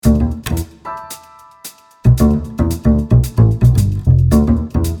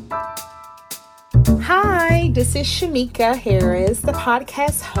This is Shamika Harris, the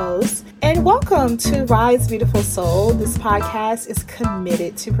podcast host, and welcome to Rise Beautiful Soul. This podcast is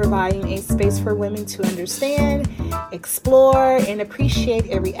committed to providing a space for women to understand, explore, and appreciate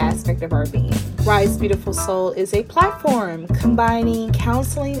every aspect of our being. Rise Beautiful Soul is a platform combining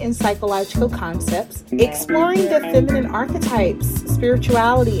counseling and psychological concepts, exploring the feminine archetypes,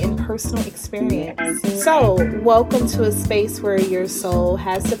 spirituality, and personal experience. So, welcome to a space where your soul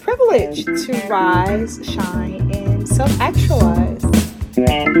has the privilege to rise, shine, and self-actualize.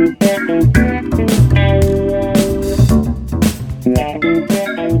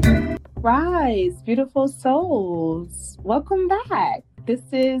 Rise, beautiful souls. Welcome back. This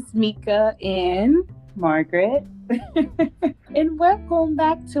is Mika and Margaret. And welcome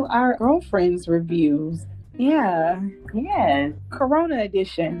back to our girlfriends reviews. Yeah. Yes. Corona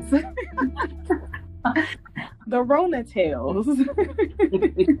editions. The Rona tales.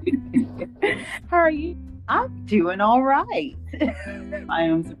 How are you? I'm doing all right. I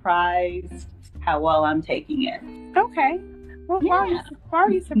am surprised how well I'm taking it. Okay. Well, why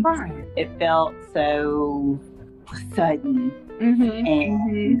are you surprised? It felt so sudden. Mm-hmm.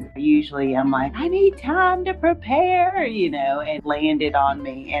 And usually I'm like, I need time to prepare, and landed on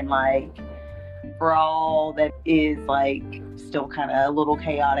me. And for all that is still kind of a little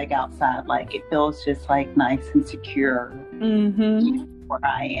chaotic outside, it feels just nice and secure where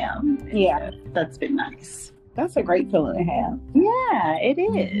I am. Yeah. So that's been nice. That's a great feeling to have. Yeah, it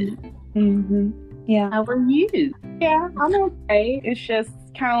is. Mm-hmm. Yeah. How are you? Yeah, I'm okay. It's just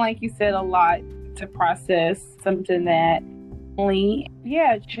kind of like you said, a lot to process, something that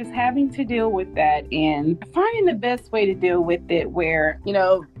just having to deal with that and finding the best way to deal with it where,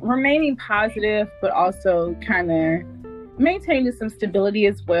 remaining positive, but also kind of maintaining some stability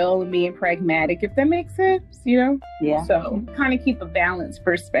as well and being pragmatic, if that makes sense, Yeah. So kind of keep a balanced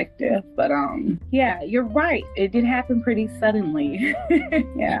perspective. But yeah, you're right. It did happen pretty suddenly.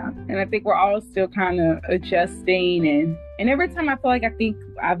 Yeah. And I think we're all still kind of adjusting and every time I think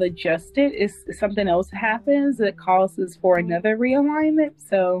I've adjusted, something else happens that causes for another realignment.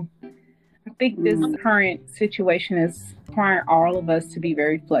 So I think this current situation is requiring all of us to be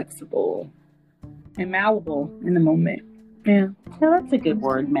very flexible and malleable in the moment. Yeah. Well, that's a good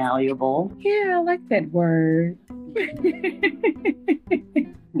word, malleable. Yeah, I like that word.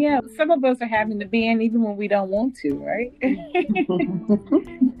 Yeah, some of us are having to be in even when we don't want to, right?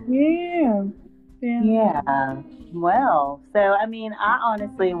 Yeah. Well, so, I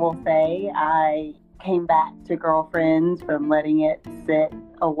honestly will say I came back to Girlfriends from letting it sit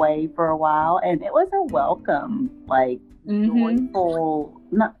away for a while, and it was a welcome, joyful,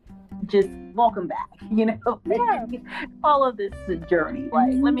 not just welcome back, Yeah. Follow this journey.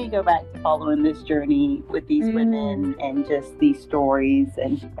 Let me go back to following this journey with these women and just these stories,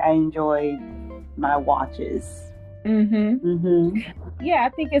 and I enjoyed my watches. Yeah, I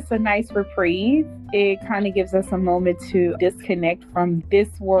think it's a nice reprieve. It kind of gives us a moment to disconnect from this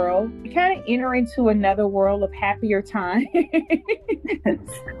world, kind of enter into another world of happier time.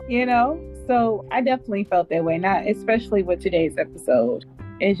 So I definitely felt that way, not especially with today's episode.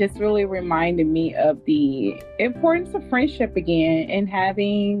 It just really reminded me of the importance of friendship again and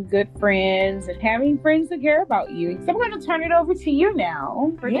having good friends and having friends that care about you. So I'm going to turn it over to you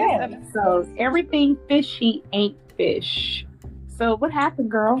now for this episode. Everything fishy ain't fish. So what happened,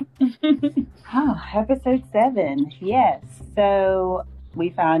 girl? Episode 7. Yes. So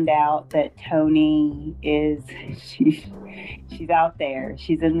we found out that Tony she's out there.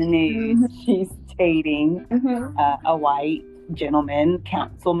 She's in the news. She's dating a white gentleman,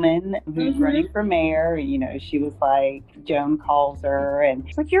 councilman who's running for mayor. She was like, Joan calls her and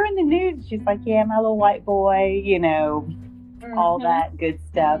she's like, you're in the news. She's like, yeah, my little white boy, all that good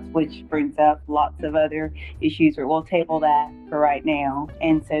stuff, which brings up lots of other issues, but we'll table that for right now.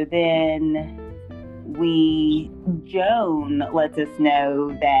 And so then Joan lets us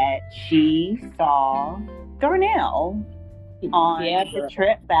know that she saw Darnell on the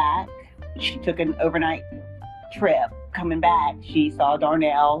trip back. She took an overnight trip. Coming back, she saw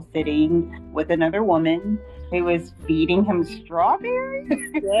Darnell sitting with another woman who was feeding him strawberries.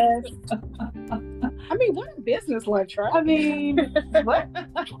 Yes. What a business lunch, right? What?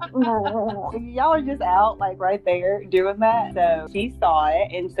 Y'all are just out right there doing that. So she saw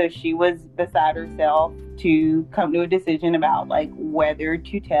it, and so she was beside herself to come to a decision about whether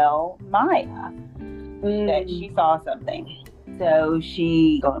to tell Maya that she saw something. So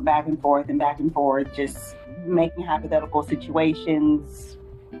she going back and forth, just making hypothetical situations.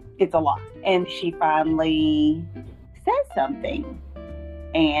 It's a lot. And she finally says something.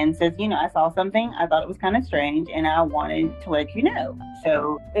 and says, I saw something. I thought it was kind of strange, and I wanted to let you know.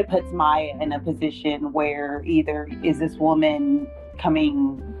 So it puts Maya in a position where either is this woman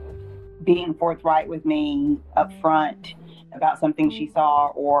being forthright with me up front about something she saw,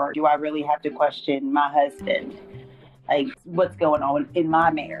 or do I really have to question my husband? Like, what's going on in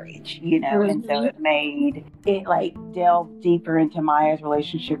my marriage, And so it made it delve deeper into Maya's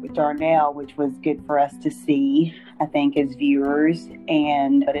relationship with Darnell, which was good for us to see, I think, as viewers.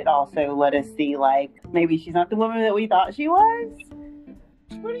 But it also let us see, maybe she's not the woman that we thought she was.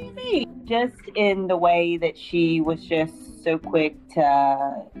 What do you mean? Just in the way that she was just so quick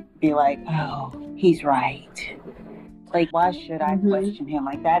to be like, oh, he's right. Why should I question him?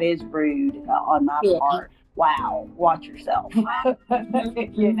 That is rude on my part. Wow, watch yourself. I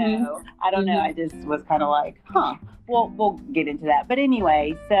don't know. I just was kind of like, well, we'll get into that. But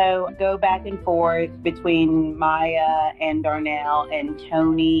anyway, so go back and forth between Maya and Darnell and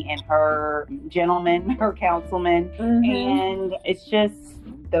Tony and her gentleman, her councilman. And it's just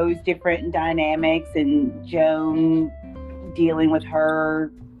those different dynamics, and Joan dealing with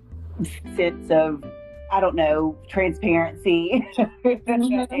her sense of, I don't know, transparency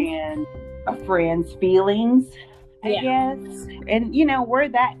and a friend's feelings, I guess. And, where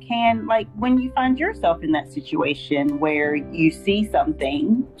that can, when you find yourself in that situation where you see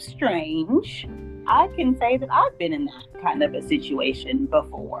something strange, I can say that I've been in that kind of a situation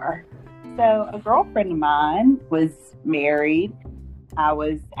before. So a girlfriend of mine was married. I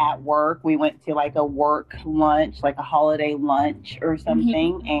was at work. We went to a work lunch, a holiday lunch or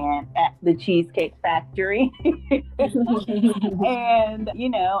something, and at the Cheesecake Factory. And,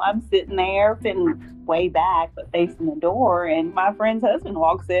 I'm sitting there, sitting way back, but facing the door, and my friend's husband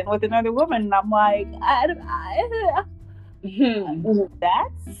walks in with another woman, and I'm like,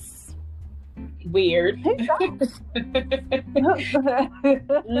 that's weird.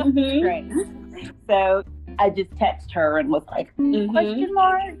 Strange. So I just text her and was like, question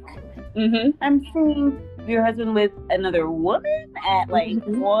mark? I'm seeing your husband with another woman at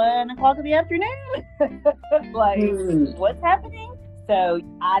 1 o'clock in the afternoon. What's happening? So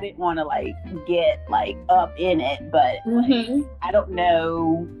I didn't want to get up in it, but I don't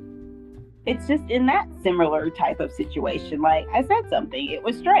know. It's just in that similar type of situation. I said something. It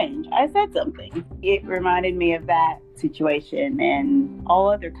was strange. I said something. It reminded me of that situation and all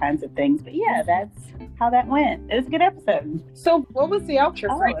other kinds of things. But yeah, that's how that went. It was a good episode. So what was the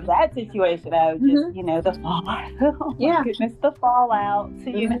outro? That situation, I was just, the fallout. Oh my goodness, the fallout.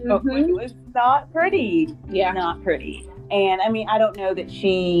 It was not pretty. Yeah. Not pretty. And I mean, I don't know that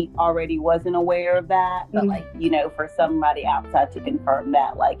she already wasn't aware of that, but for somebody outside to confirm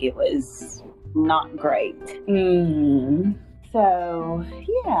that, it was not great. So,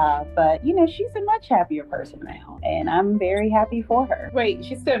 yeah, but she's a much happier person now, and I'm very happy for her. Wait,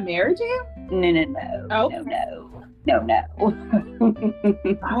 she's still married to him? No. Oh. No.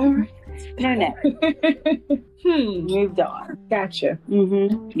 All right. No. Moved on. Gotcha.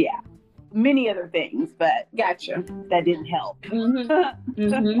 Yeah. Many other things, but gotcha. That didn't help.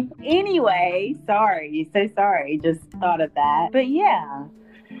 Anyway, so sorry. Just thought of that. But yeah.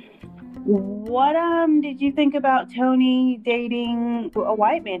 What did you think about Tony dating a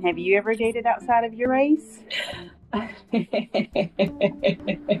white man? Have you ever dated outside of your race?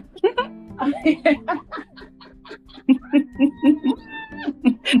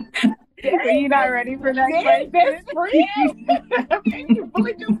 Are you not ready for that question? That's real. You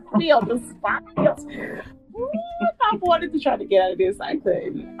really just feel the spot. I wanted to try to get out of this. I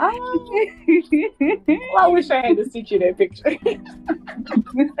couldn't. I wish I had to send you that picture.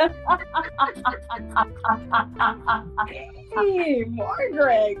 Hey,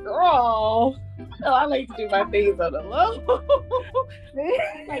 Margaret, girl. Oh, I like to do my things on the low.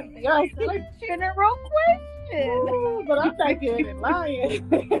 That's a general question. Ooh, but I'm not good at lying.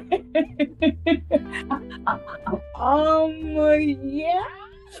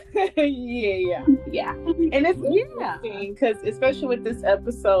 Yeah. And it's interesting because, especially with this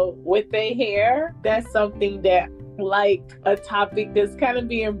episode with their hair, that's something that, a topic that's kind of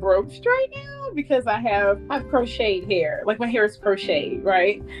being broached right now, because I've crocheted hair. My hair is crocheted,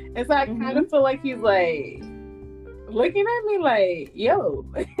 right? And so I kind of feel like he's looking at me yo.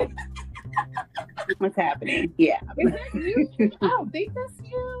 What's happening? Yeah. Is that you? I don't think that's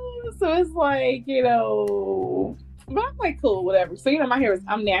you. So it's but I'm cool, whatever. So, my hair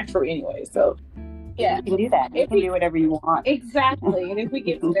I'm natural anyway. So Yeah. You can do that. You can do whatever you want. Exactly. And if we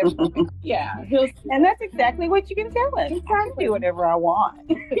get to that point, yeah, and that's exactly what you can tell him. Exactly. I can do whatever I want.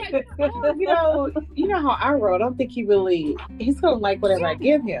 You know how I roll. I don't think he's gonna like whatever I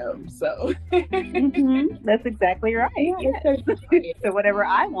give him. So that's exactly right. Yeah. So whatever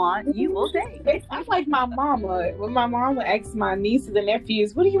I want, you will take. I'm like my mama. When my mama asks my nieces and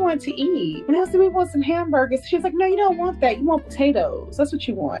nephews, "What do you want to eat?" And I said, "We want some hamburgers." She's like, "No, you don't want that. You want potatoes. That's what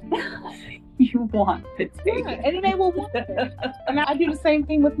you want." You want potatoes. Yeah, and then they will want it. And I do the same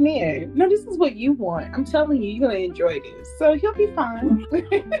thing with men. No, this is what you want. I'm telling you, you're going to enjoy this. So he'll be fine.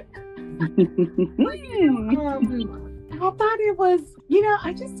 I thought it was,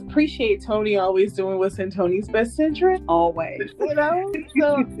 I just appreciate Tony always doing what's in Tony's best interest. Always.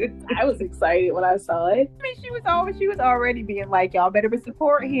 So I was excited when I saw it. I mean, she was already being like, y'all better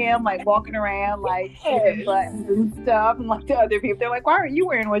support him, like walking around, like hitting buttons and stuff. And like to other people, they're like, why aren't you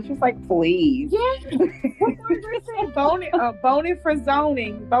wearing one? She's like, please. Yeah. Boning for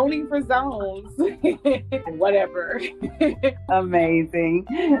zoning, boning for zones. Whatever. Amazing.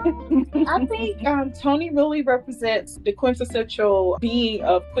 I think Tony really represents the quintessential being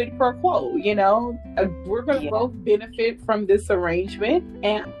of quid pro quo. We're going to both benefit from this arrangement.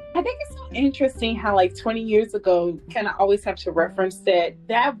 And I think it's so interesting how 20 years ago, kind of always have to reference that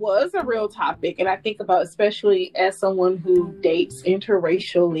was a real topic. And I think about, especially as someone who dates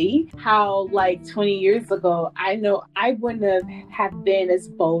interracially, how 20 years ago, I know I wouldn't have been as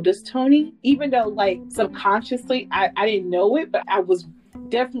bold as Tony, even though subconsciously I didn't know it, but I was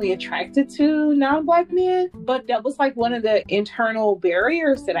definitely attracted to non-Black men. But that was one of the internal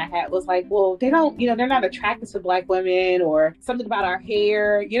barriers that I had was well, they don't, they're not attracted to Black women or something about our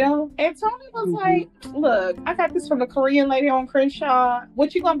hair, And Tony was like, look, I got this from the Korean lady on Crenshaw.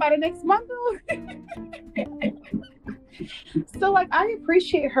 What you gonna buy the next month? So I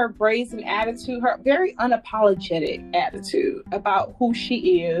appreciate her brazen attitude, her very unapologetic attitude about who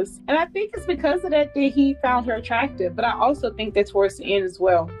she is. And I think it's because of that he found her attractive. But I also think that towards the end as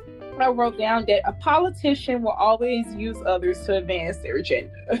well, I wrote down that a politician will always use others to advance their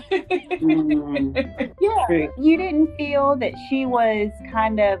agenda. Yeah. True. You didn't feel that she was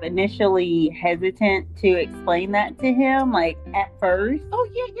kind of initially hesitant to explain that to him, at first? Oh,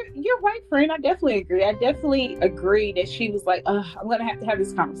 yeah, you're right, friend. I definitely agree. I definitely agree that she was like, I'm going to have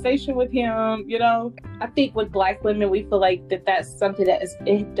this conversation with him, I think with Black women, we feel like that's something that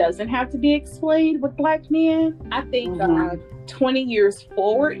it doesn't have to be explained with Black men. I think 20 years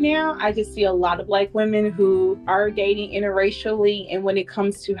forward now, I just see a lot of Black women who are dating interracially, and when it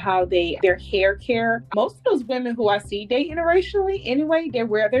comes to how their hair care, most of those women who I see date interracially anyway, they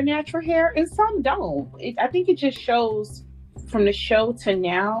wear their natural hair and some don't. I think it just shows from the show to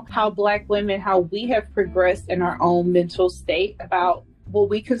now how Black women, how we have progressed in our own mental state about what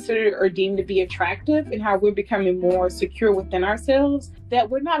we consider or deem to be attractive, and how we're becoming more secure within ourselves, that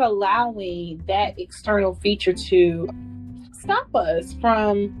we're not allowing that external feature to stop us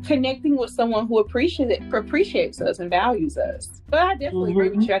from connecting with someone who appreciates us and values us. But I definitely agree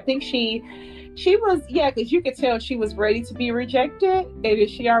with you. I think she was, because you could tell she was ready to be rejected, and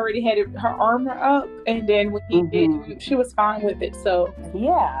she already had her armor up, and then when he did, she was fine with it. So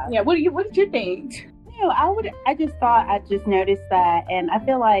yeah. What did you think? I just noticed that, and I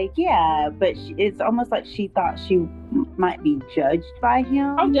feel like, but it's almost like she thought she might be judged by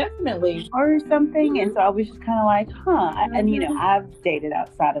him. Oh, definitely. Or something. And so I was just kind of like, And, I've dated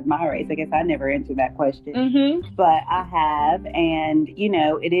outside of my race. I guess I never answered that question. But I have, and,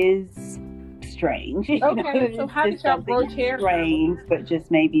 it is strange. Okay, so how did y'all broach hair? Strange, but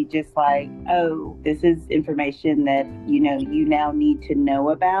maybe oh, this is information that you now need to know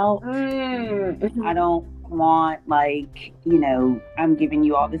about. I don't want I'm giving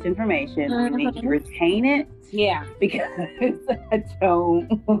you all this information. I need you to retain it. Yeah, because I don't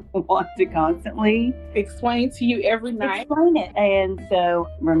want to constantly explain to you every night. Explain it, and so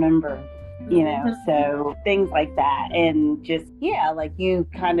remember. So things like that, and just you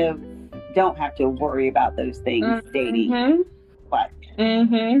kind of don't have to worry about those things dating. But I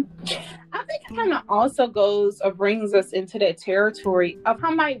think it kind of also goes or brings us into that territory of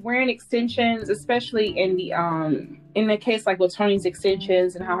how wearing extensions, especially in the case with Tony's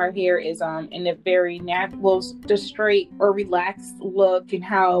extensions, and how her hair is in a very natural, the straight or relaxed look, and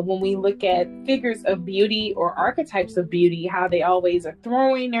how when we look at figures of beauty or archetypes of beauty, how they always are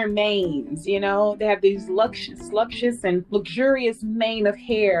throwing their manes, they have these luscious and luxurious mane of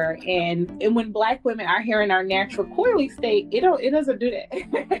hair, and when Black women, our hair in our natural coily state, it doesn't do that.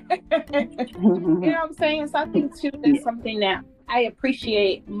 You know what I'm saying? So I think too, that's something that I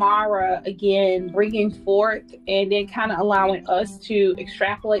appreciate Mara again bringing forth and then kind of allowing us to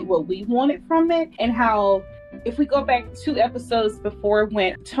extrapolate what we wanted from it, and how if we go back 2 episodes before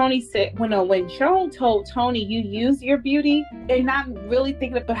when Tony said, when Joan told Tony, you use your beauty, and not really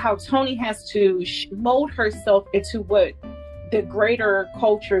thinking about how Tony has to mold herself into what the greater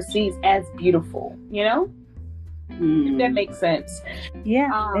culture sees as beautiful, you know? If that makes sense.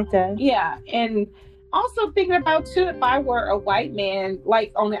 Yeah, it does. Yeah. And also thinking about too, if I were a white man,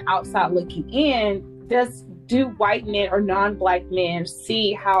 like on the outside looking in, do white men or non-black men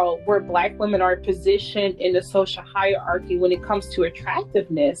see how where black women are positioned in the social hierarchy when it comes to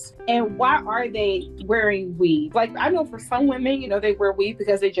attractiveness, and why are they wearing weave? Like, I know for some women, they wear weave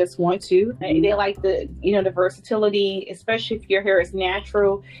because they just want to. They like the versatility, especially if your hair is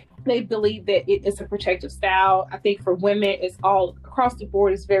natural. They believe that it is a protective style. I think for women, it's all across the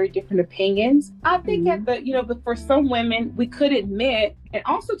board. It's very different opinions. I think but for some women, we could admit, and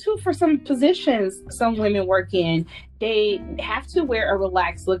also too for some positions some women work in, they have to wear a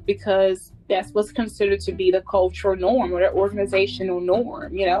relaxed look because that's what's considered to be the cultural norm or the organizational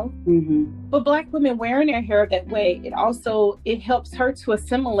norm, But black women wearing their hair that way, it helps her to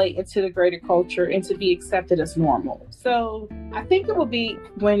assimilate into the greater culture and to be accepted as normal. So I think it would be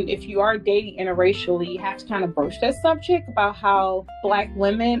if you are dating interracially, you have to kind of broach that subject about how black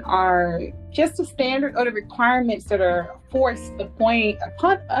women are just the standard or the requirements that are forced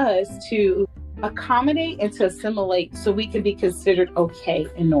upon us to accommodate and to assimilate so we can be considered okay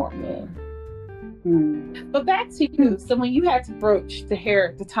and normal. But back to you. So when you had to broach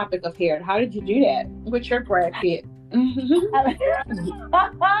the topic of hair, how did you do that with your Brad Pitt? I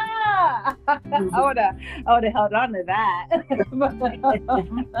would have held on to that.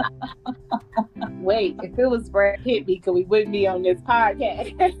 Wait, if it was Brad Pitt, because we wouldn't be on this podcast. Yeah,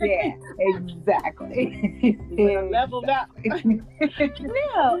 exactly. Leveled up. No, I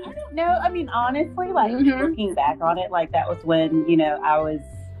don't know. I mean, honestly, looking back on it, that was when, I was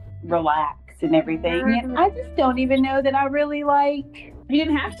relaxed and everything. And I just don't even know that I really you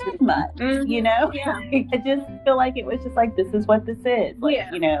didn't have to much, Yeah. I just feel like it was just this is what this is.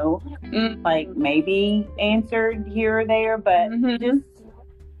 Maybe answered here or there, but just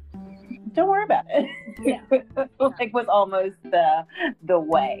don't worry about it. Yeah. Was almost the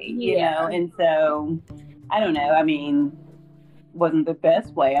way, you know. And so I don't know. I mean, wasn't the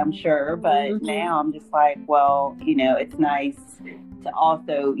best way, I'm sure, but now I'm just well, it's nice to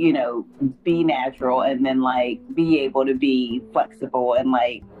also, be natural and then be able to be flexible and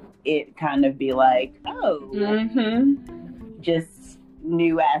it kind of be just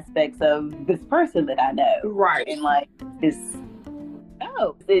new aspects of this person that I know. Right. And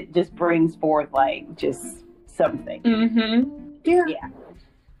it just brings forth just something. Yeah.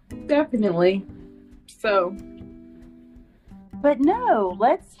 Definitely. So. But no,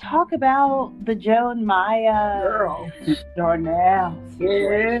 let's talk about the Joe and Maya Darnell.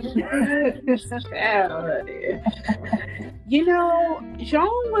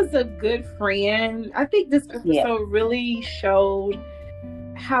 Joan was a good friend. I think this episode really showed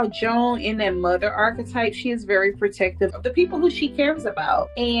how Joan, in that mother archetype, she is very protective of the people who she cares about.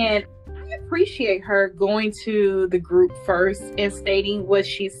 And I appreciate her going to the group first and stating what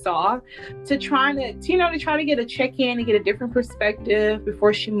she saw to try to get a check-in and get a different perspective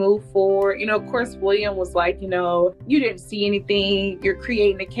before she moved forward. Of course, William was you didn't see anything. You're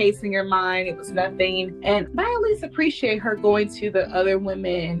creating a case in your mind. It was nothing. And I at least appreciate her going to the other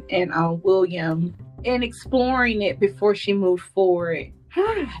women and William and exploring it before she moved forward.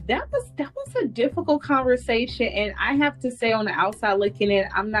 That was a difficult conversation, and I have to say, on the outside looking in,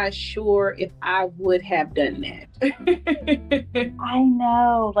 I'm not sure if I would have done that. I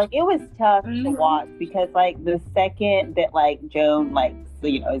know, it was tough to watch because, the second that Joan,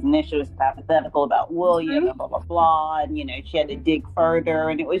 his initial was hypothetical about William and blah blah blah, and she had to dig further,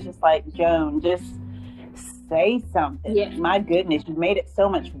 and it was just Joan, just say something. Yeah. My goodness, you made it so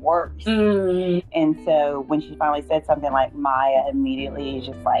much worse. And so when she finally said something, Maya immediately is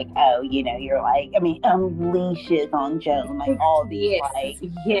just oh, you're unleashes on Joan, all these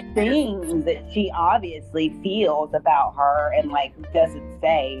things that she obviously feels about her and doesn't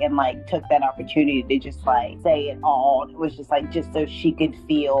say, and took that opportunity to just say it all. It was just just so she could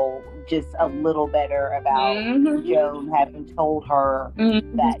feel just a little better about Joan having told her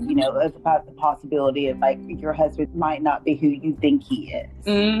that, you know, about the possibility of like your husband might not be who you think he is.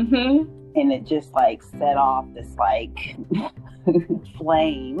 And it just like set off this like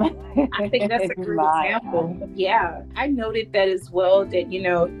flame. I think that's a great example. Yeah, I noted that as well, that, you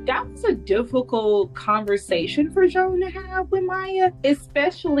know, that was a difficult conversation for Joan to have with Maya,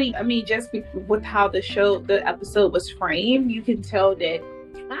 especially, I mean, just with how the episode was framed. You can tell that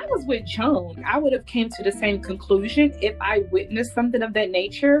I was with Joan. I would have came to the same conclusion if I witnessed something of that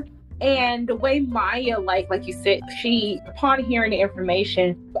nature. And the way Maya, like you said, she, upon hearing the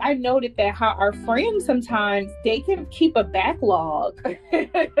information, I noted that how our friends sometimes, they can keep a backlog of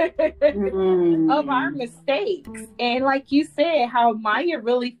our mistakes. And like you said, how Maya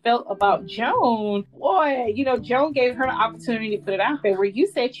really felt about Joan, boy, you know, Joan gave her the opportunity to put it out there, where you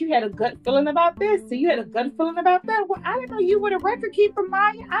said you had a gut feeling about this, so you had a gut feeling about that. Well, I didn't know you were a record keeper,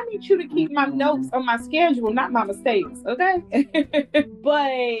 Maya. I need you to keep my notes on my schedule, not my mistakes, okay?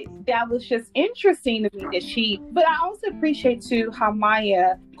 But that was just interesting to me that but I also appreciate too how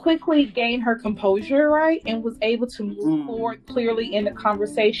Maya quickly gained her composure, right? And was able to move forward clearly in the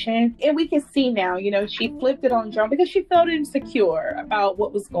conversation. And we can see now, you know, she flipped it on Joan because she felt insecure about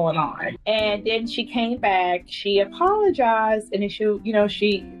what was going on. And then she came back, she apologized, and then she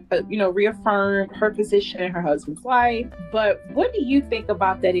reaffirmed her position in her husband's life. But what do you think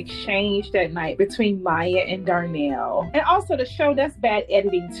about that exchange that night between Maya and Darnell? And also the show, that's bad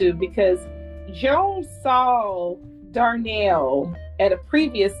editing too, because Joan saw Darnell at a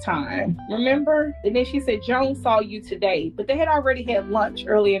previous time, remember? And then she said, Joan saw you today, but they had already had lunch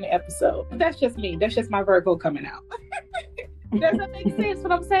early in the episode. But that's just me. That's just my Virgo coming out. Does that make sense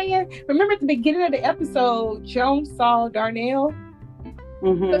what I'm saying? Remember at the beginning of the episode, Joan saw Darnell?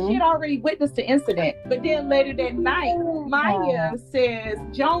 So she had already witnessed the incident. But then later that night, Maya says,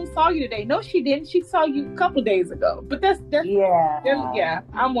 Joan saw you today. No, she didn't. She saw you a couple of days ago. But that's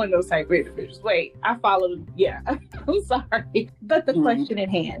I'm one of those type of individuals. Wait, I followed. Yeah, I'm sorry. But the question at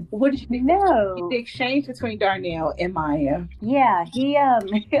hand, what did you think? No, the exchange between Darnell and Maya. Yeah, he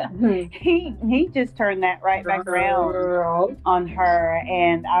just turned that right back around on her,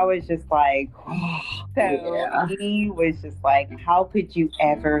 and I was just like, he was just like, how could you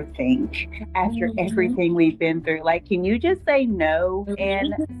ever think after everything we've been through, like, can you just say no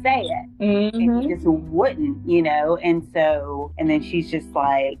and say it? And he just wouldn't, you know. And then she's just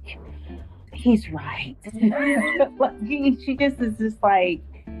like, he's right. Like, she just is just like,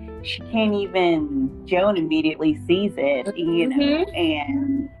 she can't even, Joan immediately sees it, you know,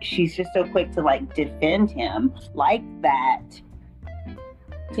 and she's just so quick to like defend him like that.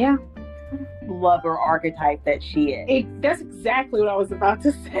 Yeah. Lover archetype that she is. That's exactly what I was about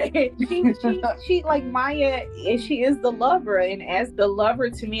to say. She like Maya, she is the lover, and as the lover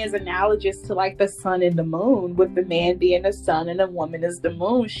to me is analogous to like the sun and the moon, with the man being the sun and the woman is the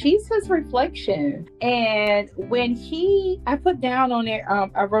moon. She's his reflection. And when I put down on it,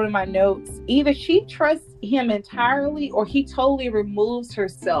 I wrote in my notes, either she trusts him entirely or he totally removes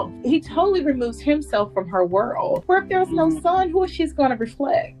herself. He totally removes himself from her world. Where if there's no sun, who is she going to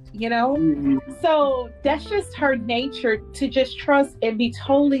reflect? You know? So that's just her nature, to just trust and be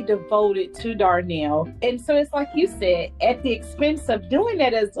totally devoted to Darnell. And so it's like you said, at the expense of doing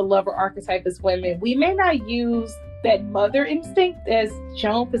that as a lover archetype as women, we may not use that mother instinct as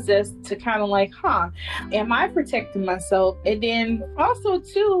Joan possessed to kind of like, am I protecting myself? And then also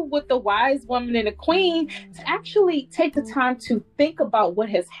too, with the wise woman and the queen, to actually take the time to think about what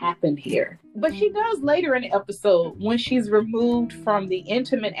has happened here. But she does later in the episode, when she's removed from the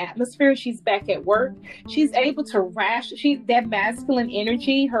intimate atmosphere, she's back at work, she's able to that masculine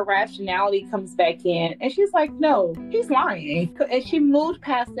energy, her rationality comes back in, and she's like, no, he's lying. And she moved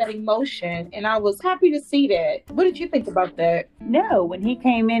past that emotion, and I was happy to see that. What did you think about that? No, when he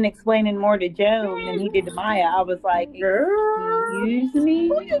came in explaining more to Joan than he did to Maya, I was like, girl, excuse me?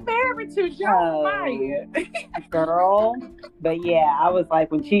 Who you married to, Joan? Maya? Girl. But yeah, I was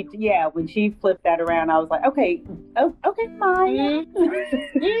like, when she flipped that around, I was like, okay, Maya.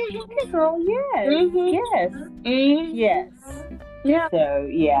 Okay, girl, yes. Yes. Yeah. So,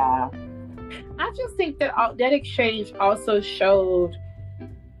 yeah. I just think that that exchange also showed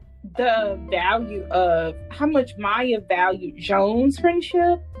the value of how much Maya valued Joan's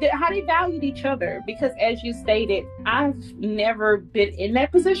friendship how they valued each other. Because as you stated, I've never been in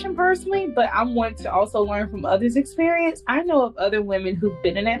that position personally, but I'm one to also learn from others' experience. I know of other women who've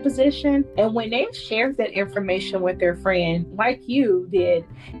been in that position, and when they've shared that information with their friend, like you did,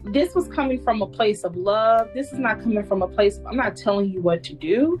 this was coming from a place of love. This is not coming from a place of, I'm not telling you what to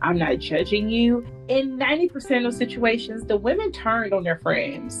do, I'm not judging you. In 90% of situations, the women turned on their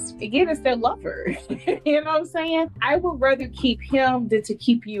friends. Again, it's their lover. You know what I'm saying? I would rather keep him than to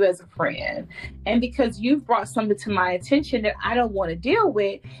keep you as a friend. And because you've brought something to my attention that I don't want to deal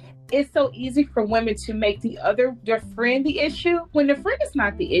with, it's so easy for women to make their friend the issue when the friend is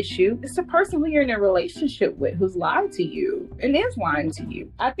not the issue. It's the person who you're in a relationship with who's lied to you and is lying to you.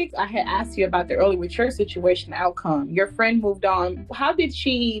 I think I had asked you about the early mature situation outcome. Your friend moved on. How did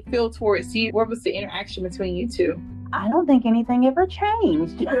she feel towards you? What was the interaction between you two? I don't think anything ever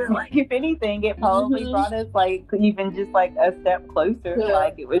changed. Like, if anything, it probably brought us like even just like a step closer. Yeah.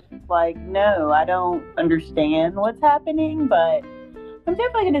 Like, it was just like, no, I don't understand what's happening, but I'm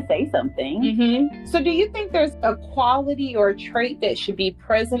definitely going to say something. So do you think there's a quality or a trait that should be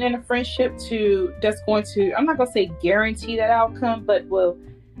present in a friendship that's going to, I'm not going to say guarantee that outcome, but will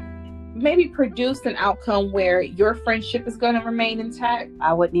maybe produce an outcome where your friendship is going to remain intact?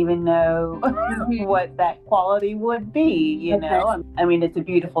 I wouldn't even know what that quality would be, you know? I mean, it's a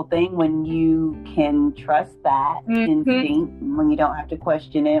beautiful thing when you can trust that instinct, when you don't have to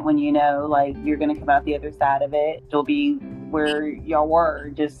question it, when you know, like, you're going to come out the other side of it. You'll be where y'all were,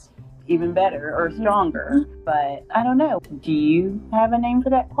 just even better or stronger. But I don't know. Do you have a name for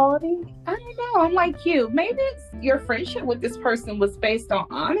that quality? I don't know. I'm like you. Maybe it's your friendship with this person was based on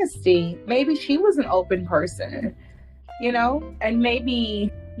honesty. Maybe she was an open person, you know? And maybe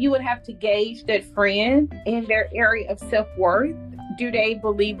you would have to gauge that friend in their area of self-worth. Do they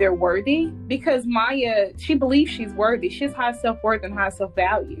believe they're worthy? Because Maya, she believes she's worthy. She has high self-worth and high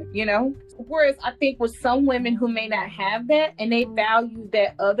self-value, you know? Whereas I think with some women who may not have that and they value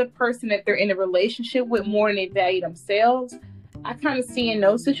that other person that they're in a relationship with more than they value themselves, I kind of see in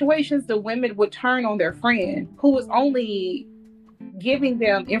those situations, the women would turn on their friend who was only giving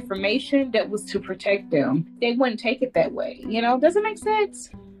them information that was to protect them. They wouldn't take it that way, you know? Does it make sense?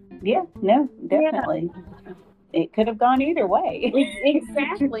 Yeah, no, definitely. Yeah. It could have gone either way.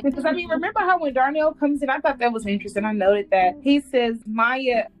 Exactly. Because, I mean, remember how when Darnell comes in, I thought that was interesting. I noted that. He says,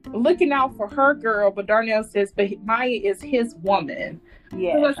 Maya looking out for her girl, but Darnell says, but Maya is his woman.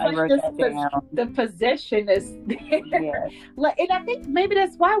 Yeah, so I wrote that down. The possession is there. Yes. And I think maybe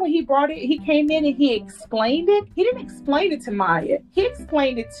that's why when he brought it, he came in and he explained it. He didn't explain it to Maya. He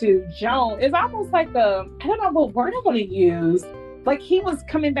explained it to Joan. It's almost like I don't know what word I want to use. Like he was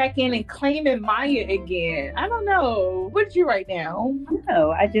coming back in and claiming Maya again. I don't know. What did you write down? No,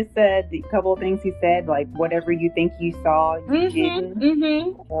 I just said a couple of things he said, like whatever you think you saw, you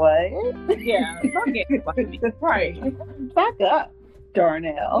didn't. What? Yeah. Okay. Right. Back up,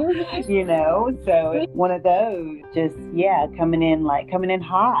 Darnell. You know, so it's one of those just, coming in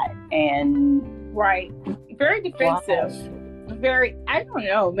hot and. Right. Very defensive. Very, I don't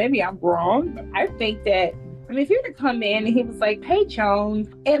know. Maybe I'm wrong. But I think that, I mean, if he were to come in and he was like, hey,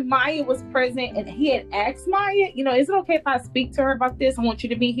 Joan, and Maya was present and he had asked Maya, you know, is it okay if I speak to her about this? I want you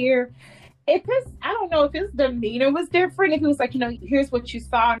to be here. I don't know if his demeanor was different. If he was like, you know, here's what you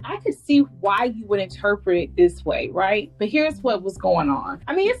saw. I could see why you would interpret it this way, right? But here's what was going on.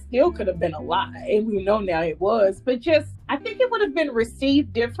 I mean, it still could have been a lie. And we know now it was. But just, I think it would have been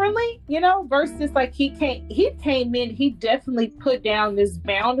received differently, you know, versus like he came in, he definitely put down this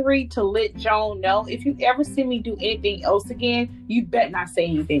boundary to let Joan know, if you ever see me do anything else again, you bet not say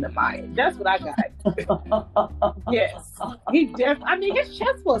anything to Maya. That's what I got. Yes. He definitely, I mean, his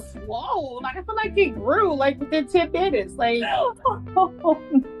chest was swollen. Like, I feel like he grew like within 10 minutes. Like,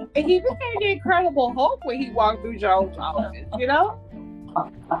 and he became the Incredible Hulk when he walked through Joan's office, you know?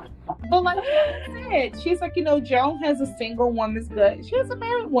 But like I said, she's like, you know, Joan has a single woman's gut. She has a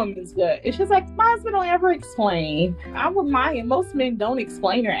married woman's gut. And she's like, my husband don't ever explain. I'm with Maya. Most men don't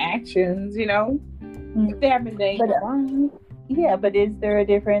explain their actions, you know, if they haven't dated. Yeah, but is there a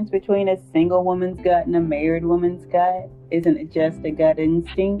difference between a single woman's gut and a married woman's gut? Isn't it just a gut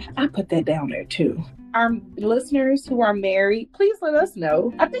instinct? I put that down there too. Our listeners who are married, please let us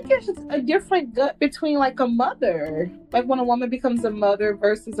know. I think there's just a different gut between like a mother. Like when a woman becomes a mother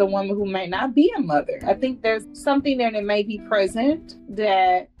versus a woman who may not be a mother. I think there's something there that may be present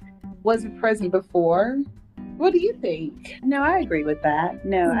that wasn't present before. What do you think? No, I agree with that.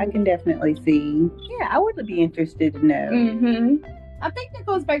 No, I can definitely see. Yeah, I would be interested to know. I think that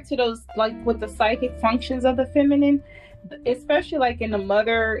goes back to those, like with the psychic functions of the feminine, especially like in the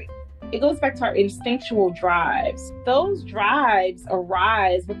mother it goes back to our instinctual drives. Those drives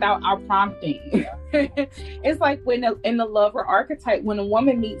arise without our prompting. It's like when in the lover archetype, when a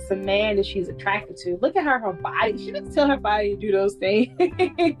woman meets a man that she's attracted to, look at her body. She doesn't tell her body to do those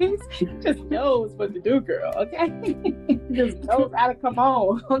things. She just knows what to do, girl. Okay, just knows how to come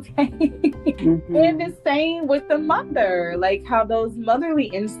on. Okay, and the same with the mother, like how those motherly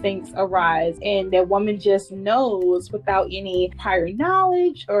instincts arise, and that woman just knows without any prior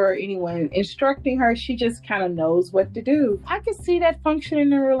knowledge or anyone instructing her. She just kind of knows what to do. I can see that function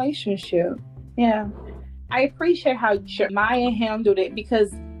in a relationship. Yeah. I appreciate how Maya handled it,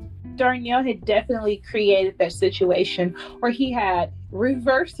 because Darnell had definitely created that situation where he had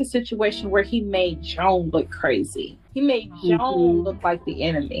reversed the situation where he made Joan look crazy. He made Joan look like the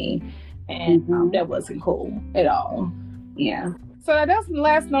enemy. And that wasn't cool at all. Yeah. So that's the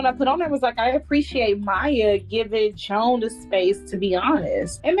last note I put on there, was like, I appreciate Maya giving Joan the space to be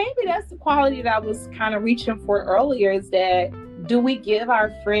honest. And maybe that's the quality that I was kind of reaching for earlier, is that do we give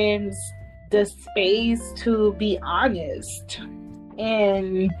our friends the space to be honest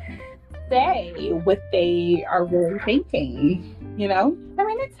and say what they are really thinking, you know? I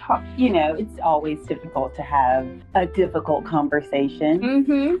mean, it's hard, it's always difficult to have a difficult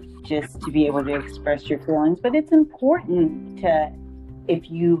conversation, just to be able to express your feelings. But it's important to,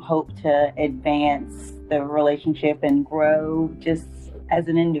 if you hope to advance the relationship and grow just as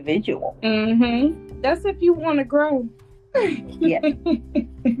an individual. That's if you want to grow. Yeah.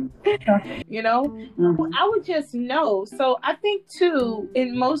 I would just know. So I think too, with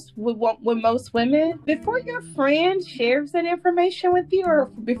most women, before your friend shares that information with you, or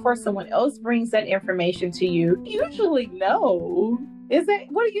before someone else brings that information to you, you usually know.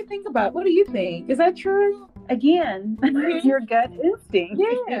 What do you think about? What do you think? Is that true? Again, your gut instinct.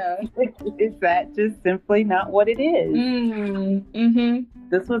 Yeah. Is that just simply not what it is?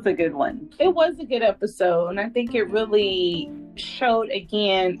 This was a good one. It was a good episode, and I think it really showed,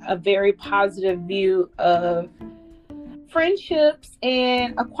 again, a very positive view of friendships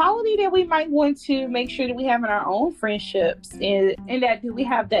and a quality that we might want to make sure that we have in our own friendships, and that do we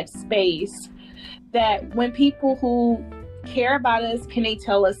have that space that when people who care about us, can they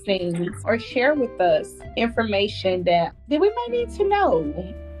tell us things or share with us information that we might need to know,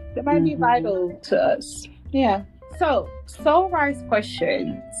 that might be vital to us. Yeah. So, Soul Rise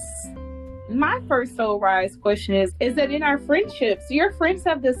questions. My first Soul Rise question is that in our friendships, do your friends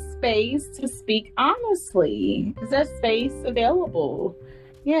have the space to speak honestly? Is that space available?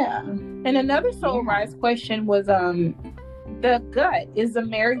 Yeah. And another Soul Rise question was the gut. Is a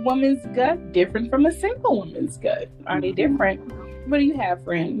married woman's gut different from a single woman's gut? Are they different? What do you have,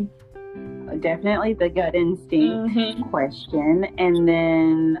 friend? Definitely the gut instinct question. And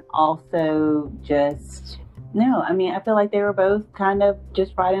then also just, no, I mean, I feel like they were both kind of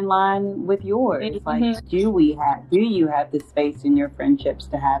just right in line with yours. Like, do you have the space in your friendships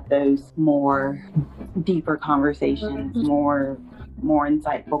to have those more deeper conversations, more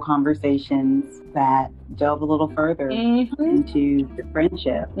insightful conversations that delve a little further into the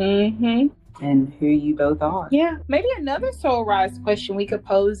friendship and who you both are. Yeah. Maybe another Soul Rise question we could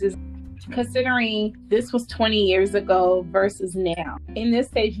pose is, considering this was 20 years ago versus now, in this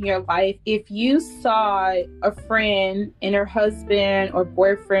stage in your life, if you saw a friend and her husband or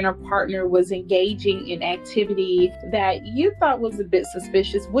boyfriend or partner was engaging in activity that you thought was a bit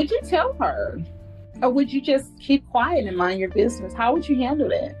suspicious, would you tell her? Or would you just keep quiet and mind your business? How would you handle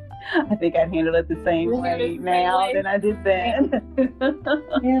that? I think I'd handle it the same way now than I did then.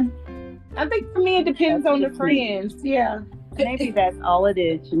 Yeah. I think for me, it depends on the friends. Yeah. Maybe that's all it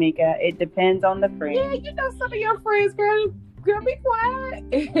is, Shamika. It depends on the friends. Yeah, some of your friends, girl, be quiet.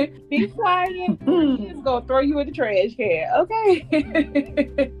 Be quiet. She's going to throw you in the trash can. Okay.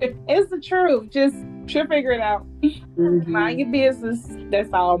 It's the truth. She'll figure it out. Mind your business.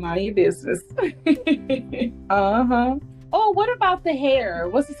 That's all. Mind your business. Oh, what about the hair?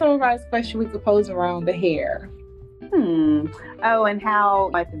 What's the Soul Rise question we could pose around the hair? Oh, and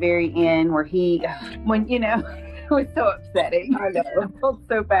how at the very end where it was so upsetting. I know. I felt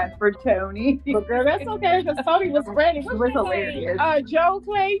so bad for Tony. But girl, that's okay, because Tony was ready. It was hilarious. Joe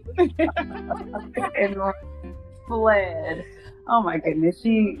Clayton. And fled. Oh my goodness.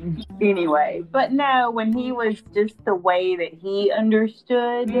 Anyway. But no, when he was just the way that he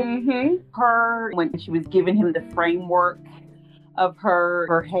understood her, when she was giving him the framework of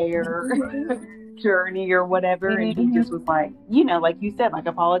her hair. journey or whatever. And he just was like, you know, like you said, like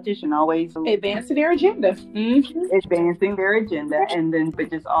a politician, always advancing their agenda. Advancing their agenda. And then, but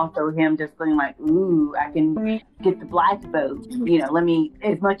just also him just feeling like, ooh, I can get the black vote. You know, let me,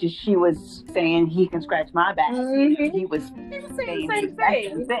 as much as she was saying he can scratch my back, he was saying the same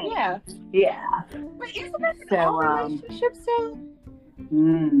thing. Yeah. Yeah. But isn't that in all relationships though?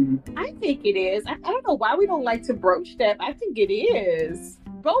 I think it is. I don't know why we don't like to broach that. I think it is.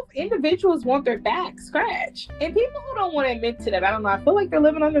 Both individuals want their back scratched. And people who don't want to admit to that, I don't know, I feel like they're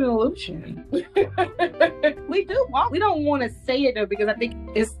living under an illusion. We don't want to say it though, because I think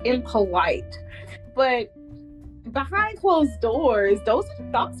it's impolite. But behind closed doors, those are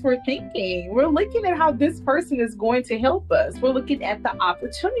the thoughts we're thinking. We're looking at how this person is going to help us. We're looking at the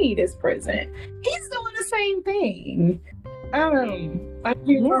opportunity that's present. He's doing the same thing. No,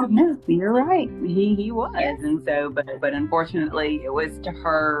 you're right. He was, and so, but unfortunately, it was to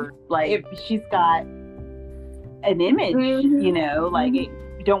her like she's got an image, you know, like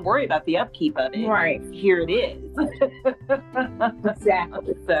don't worry about the upkeep of it. Right, here it is.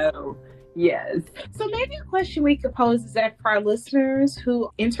 Exactly. So. Yes. So maybe a question we could pose is that for our listeners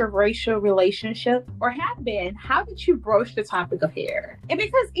who interracial relationship or have been, how did you broach the topic of hair? And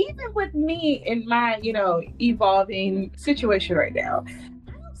because even with me in my, you know, evolving situation right now, I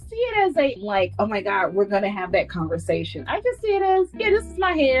don't see it as a like, oh my God, we're going to have that conversation. I just see it as, yeah, this is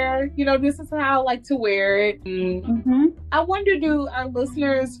my hair. You know, this is how I like to wear it. I wonder, do our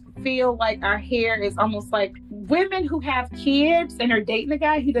listeners feel like our hair is almost like women who have kids and are dating a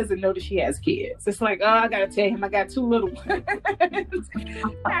guy, he doesn't know that she has kids. It's like, oh, I gotta tell him I got 2 little ones. Our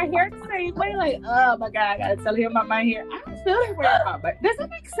hair the same way, like, oh my God, I gotta tell him about my hair. I don't feel that way about my. Does it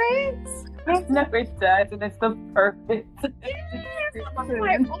make sense? No, it does, and it's the perfect. I'm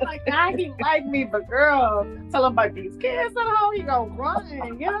like, oh my God, he like me, but girl, tell him about these kids at home, he gonna run,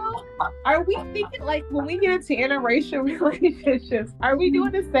 you know? Are we thinking like when we get into interracial relationships, are we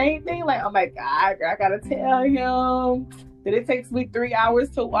doing the same thing? Like, oh my God, girl, I gotta tell him that it takes me 3 hours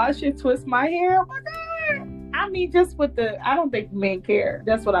to wash and twist my hair. Oh my God. I mean, just with I don't think men care.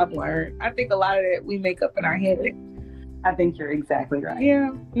 That's what I've learned. I think a lot of that we make up in our head. I think you're exactly right.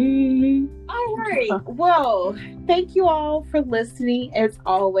 Yeah. All right. Well, thank you all for listening. As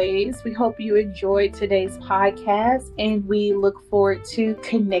always, we hope you enjoyed today's podcast, and we look forward to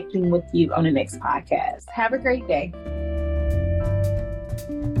connecting with you on the next podcast. Have a great day.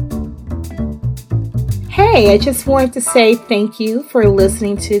 Hey, I just wanted to say thank you for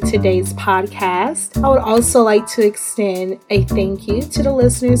listening to today's podcast. I would also like to extend a thank you to the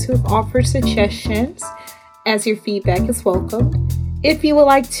listeners who've offered suggestions, as your feedback is welcome. If you would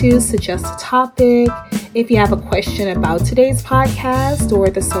like to suggest a topic, if you have a question about today's podcast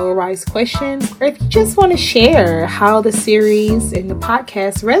or the Soul Rise questions, or if you just want to share how the series and the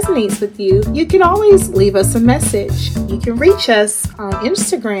podcast resonates with you, you can always leave us a message. You can reach us on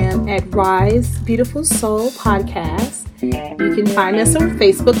Instagram at Rise Beautiful Soul Podcast. You can find us on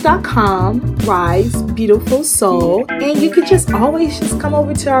Facebook.com, Rise Beautiful Soul, and you can just always just come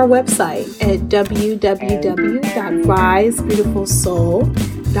over to our website at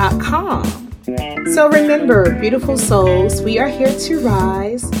www.risebeautifulsoul.com. So remember, beautiful souls, we are here to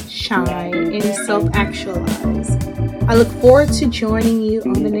rise, shine, and self-actualize. I look forward to joining you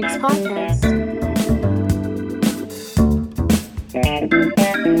on the next podcast.